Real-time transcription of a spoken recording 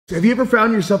Have you ever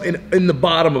found yourself in the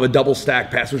bottom of a double stack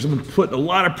pass where someone's putting a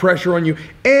lot of pressure on you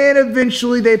and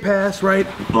eventually they pass, right?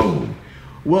 Boom.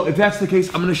 Well, if that's the case,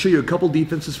 I'm gonna show you a couple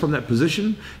defenses from that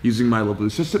position using my lovely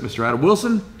assistant, Mr. Adam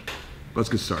Wilson. Let's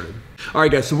get started. All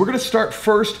right, guys, so we're gonna start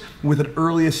first with an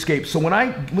early escape. So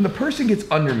when the person gets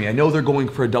under me, I know they're going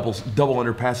for a double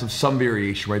underpass of some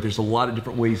variation, right? There's a lot of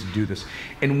different ways to do this.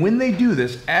 And when they do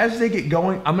this, as they get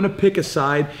going, I'm gonna pick a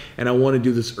side and I wanna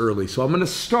do this early. So I'm gonna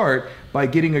start by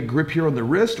getting a grip here on the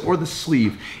wrist or the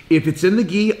sleeve. If it's in the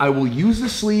gi, I will use the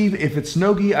sleeve. If it's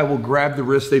no gi, I will grab the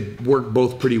wrist. They work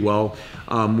both pretty well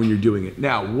when you're doing it.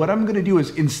 Now, what I'm gonna do is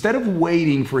instead of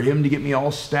waiting for him to get me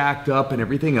all stacked up and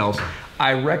everything else,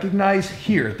 I recognize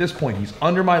here at this point, he's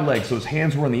under my leg. So his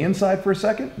hands were on the inside for a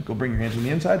second. Go bring your hands on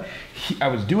the inside. I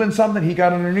was doing something, he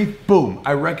got underneath, boom.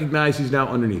 I recognize he's now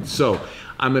underneath. So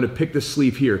I'm gonna pick the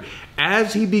sleeve here.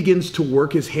 As he begins to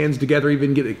work his hands together,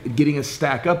 even getting a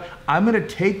stack up, I'm gonna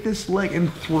take this leg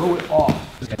and throw it off.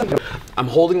 I'm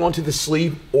holding onto the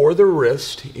sleeve or the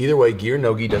wrist. Either way, gi or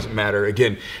no gi, doesn't matter.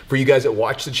 Again, for you guys that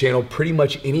watch the channel, pretty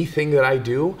much anything that I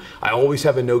do, I always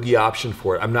have a no gi option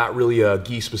for it. I'm not really a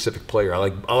gi specific player. I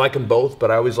like them both, but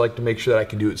I always like to make sure that I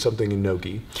can do something in no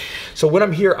gi. So when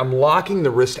I'm here, I'm locking the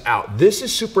wrist out. This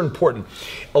is super important.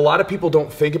 A lot of people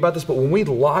don't think about this, but when we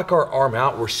lock our arm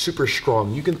out, we're super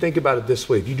strong. You can think about it this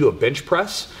way. If you do a bench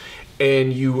press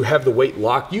and you have the weight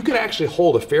locked, you can actually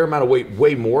hold a fair amount of weight,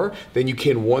 way more than you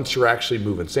can once you're actually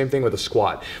moving. Same thing with a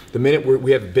squat. The minute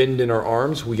we have bend in our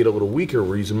arms, we get a little weaker.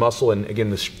 We're using muscle, and again,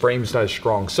 this frame's not as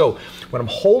strong. So when I'm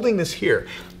holding this here,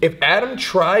 if Adam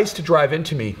tries to drive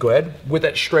into me, go ahead, with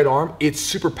that straight arm, it's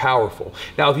super powerful.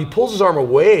 Now, if he pulls his arm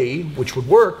away, which would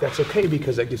work, that's okay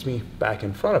because that gets me back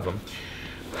in front of him.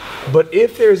 But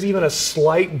if there's even a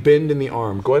slight bend in the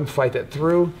arm, go ahead and fight that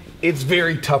through. It's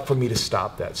very tough for me to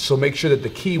stop that. So make sure that the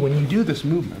key when you do this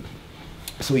movement,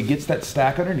 so he gets that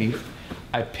stack underneath,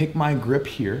 I pick my grip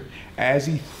here. As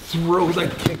he throws, I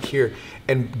kick here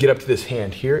and get up to this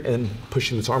hand here and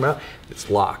pushing this arm out, it's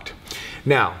locked.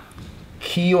 Now,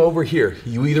 key over here,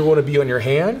 you either want to be on your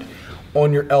hand,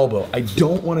 on your elbow. I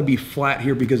don't want to be flat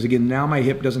here because again, now my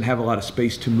hip doesn't have a lot of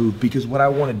space to move, because what I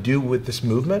want to do with this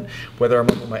movement, whether I'm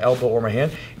on my elbow or my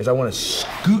hand, is I want to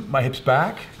scoot my hips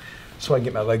back so I can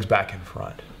get my legs back in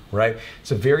front, right?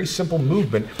 It's a very simple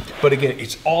movement, but again,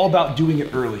 it's all about doing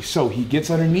it early. So he gets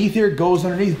underneath here, goes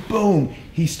underneath, boom.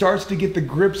 He starts to get the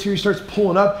grips here, he starts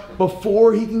pulling up.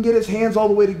 Before he can get his hands all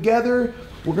the way together,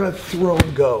 we're gonna throw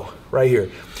and go right here.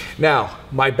 Now,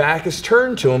 my back is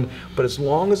turned to him, but as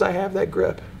long as I have that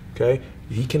grip, okay,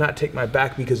 he cannot take my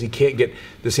back because he can't get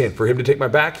this hand. For him to take my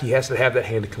back, he has to have that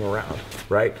hand to come around,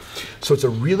 right? So it's a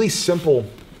really simple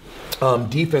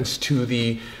defense to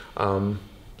the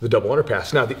double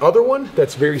underpass. Now, the other one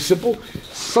that's very simple,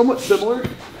 somewhat similar,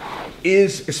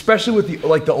 is especially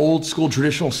with the old school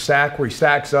traditional stack where he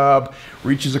stacks up,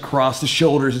 reaches across the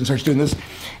shoulders and starts doing this.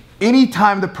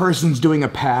 Anytime the person's doing a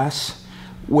pass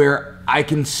where I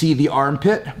can see the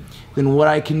armpit, then what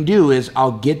I can do is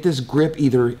I'll get this grip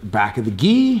either back of the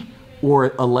gi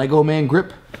or a Lego man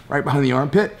grip right behind the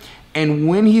armpit. And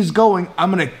when he's going,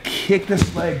 I'm gonna kick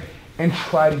this leg and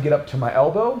try to get up to my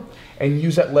elbow and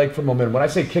use that leg for momentum. When I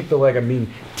say kick the leg, I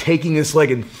mean taking this leg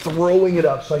and throwing it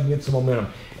up so I can get some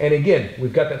momentum. And again,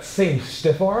 we've got that same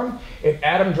stiff arm. If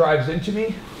Adam drives into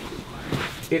me,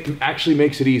 it actually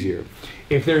makes it easier.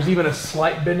 If there's even a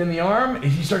slight bend in the arm,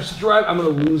 if he starts to drive, I'm gonna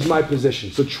lose my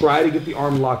position. So try to get the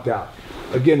arm locked out.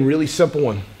 Again, really simple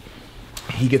one.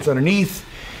 He gets underneath,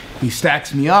 he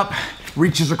stacks me up,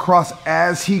 reaches across.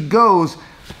 As he goes,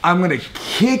 I'm gonna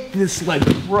kick this leg,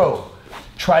 throw.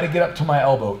 Try to get up to my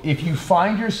elbow. If you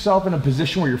find yourself in a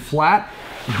position where you're flat,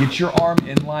 get your arm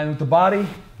in line with the body,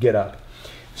 get up.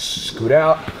 Scoot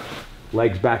out,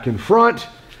 legs back in front.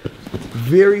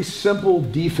 Very simple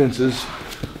defenses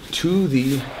to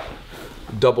the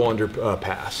double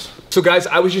underpass. So guys,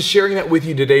 I was just sharing that with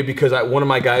you today because one of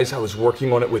my guys, I was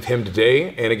working on it with him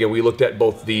today. And again, we looked at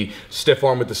both the stiff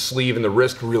arm with the sleeve and the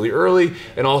wrist really early,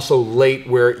 and also late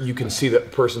where you can see the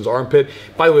person's armpit.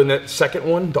 By the way, in that second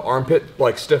one, the armpit,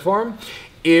 like stiff arm,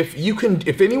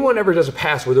 if anyone ever does a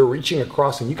pass where they're reaching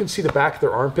across and you can see the back of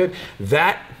their armpit,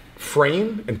 that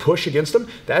frame and push against them,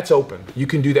 that's open. You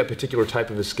can do that particular type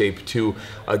of escape to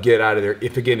get out of there.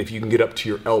 If you can get up to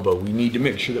your elbow, we need to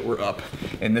make sure that we're up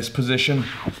in this position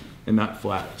and not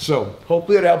flat. So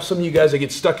hopefully it helps some of you guys that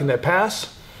get stuck in that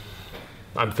pass.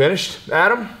 I'm finished.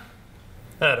 Adam?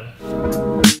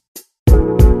 Adam.